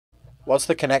What's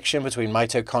the connection between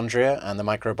mitochondria and the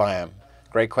microbiome?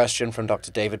 Great question from Dr.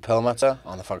 David Perlmutter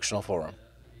on the Functional Forum.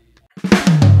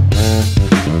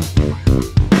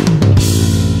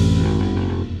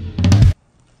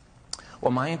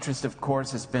 Well, my interest, of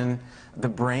course, has been the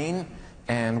brain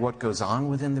and what goes on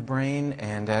within the brain.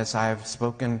 And as I've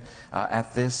spoken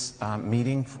at this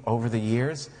meeting over the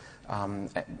years,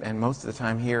 and most of the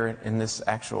time here in this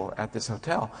at this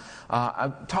hotel,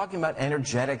 I'm talking about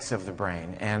energetics of the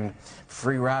brain and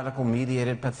free radical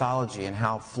mediated pathology and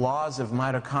how flaws of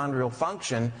mitochondrial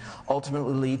function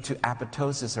ultimately lead to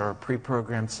apoptosis or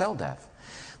pre-programmed cell death.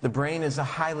 The brain is a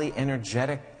highly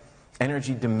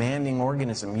energy-demanding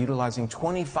organism, utilizing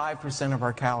 25% of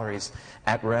our calories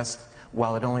at rest,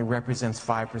 while it only represents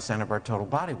 5% of our total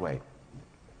body weight.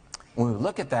 When we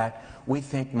look at that, we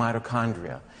think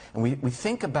mitochondria. And we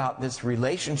think about this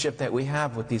relationship that we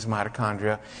have with these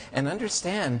mitochondria and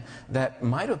understand that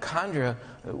mitochondria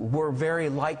were very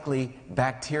likely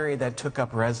bacteria that took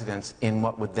up residence in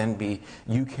what would then be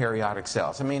eukaryotic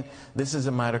cells. I mean, this is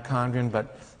a mitochondrion,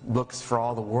 but looks for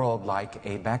all the world like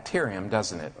a bacterium,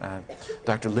 doesn't it?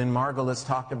 Dr. Lynn Margulis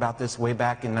talked about this way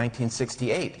back in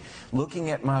 1968, looking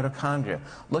at mitochondria,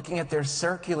 looking at their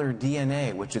circular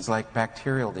DNA, which is like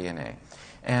bacterial DNA.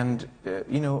 And,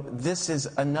 this is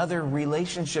another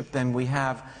relationship then we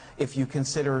have. If you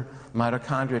consider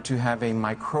mitochondria to have a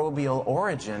microbial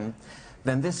origin,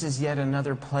 then this is yet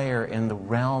another player in the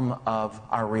realm of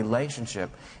our relationship,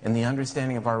 in the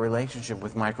understanding of our relationship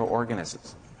with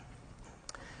microorganisms.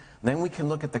 Then we can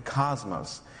look at the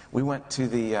cosmos. We went to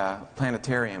the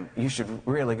planetarium. You should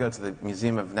really go to the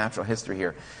Museum of Natural History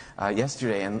here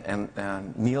yesterday, and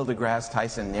Neil deGrasse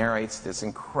Tyson narrates this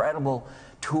incredible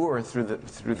tour through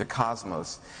the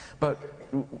cosmos. But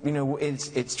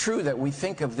it's true that we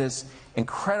think of this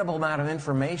incredible amount of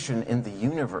information in the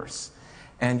universe,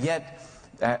 and yet,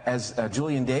 as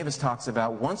Julian Davis talks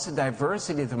about, once the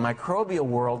diversity of the microbial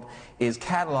world is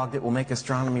cataloged, it will make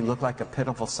astronomy look like a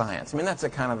pitiful science. I mean, that's a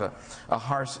kind of a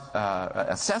harsh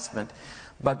assessment,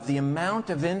 but the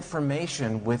amount of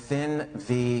information within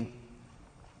the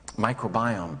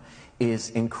microbiome is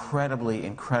incredibly,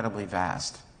 incredibly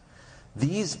vast.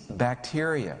 These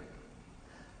bacteria,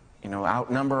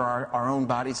 outnumber our own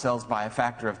body cells by a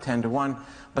factor of 10 to 1,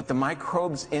 but the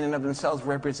microbes in and of themselves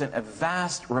represent a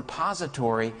vast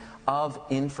repository of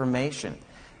information.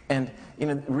 And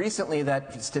recently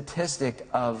that statistic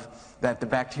of that the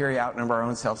bacteria outnumber our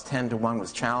own cells 10 to 1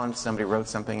 was challenged. Somebody wrote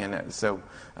something in it, so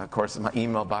of course my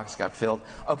email box got filled.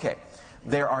 Okay,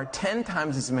 there are 10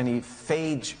 times as many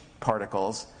phage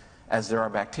particles as there are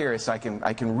bacteria, so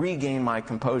I can regain my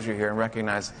composure here and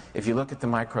recognize, if you look at the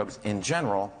microbes in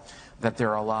general, that there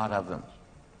are a lot of them.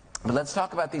 But let's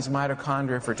talk about these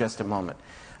mitochondria for just a moment.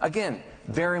 Again,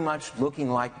 very much looking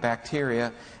like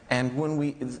bacteria, and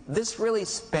this really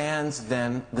spans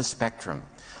then the spectrum,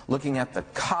 looking at the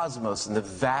cosmos and the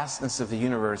vastness of the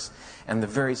universe and the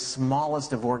very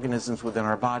smallest of organisms within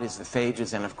our bodies, the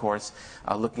phages, and of course,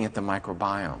 looking at the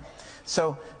microbiome.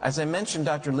 So, as I mentioned,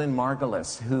 Dr. Lynn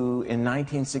Margulis, who in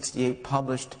 1968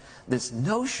 published this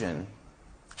notion,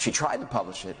 she tried to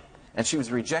publish it, and she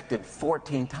was rejected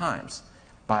 14 times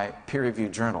by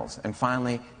peer-reviewed journals. And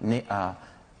finally,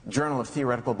 Journal of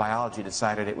Theoretical Biology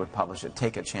decided it would publish it,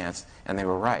 take a chance, and they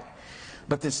were right.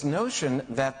 But this notion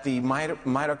that the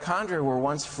mitochondria were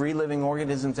once free-living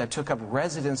organisms that took up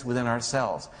residence within our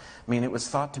cells, I mean, it was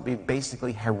thought to be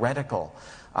basically heretical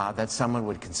that someone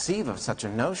would conceive of such a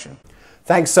notion.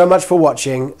 Thanks so much for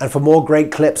watching, and for more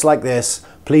great clips like this,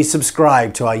 please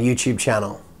subscribe to our YouTube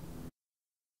channel.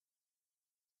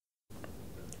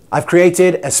 I've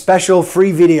created a special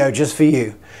free video just for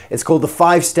you. It's called the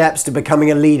 5 Steps to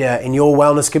Becoming a Leader in Your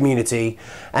Wellness Community,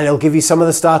 and it'll give you some of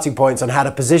the starting points on how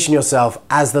to position yourself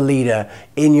as the leader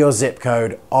in your zip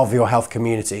code of your health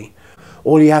community.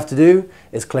 All you have to do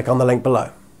is click on the link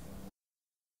below.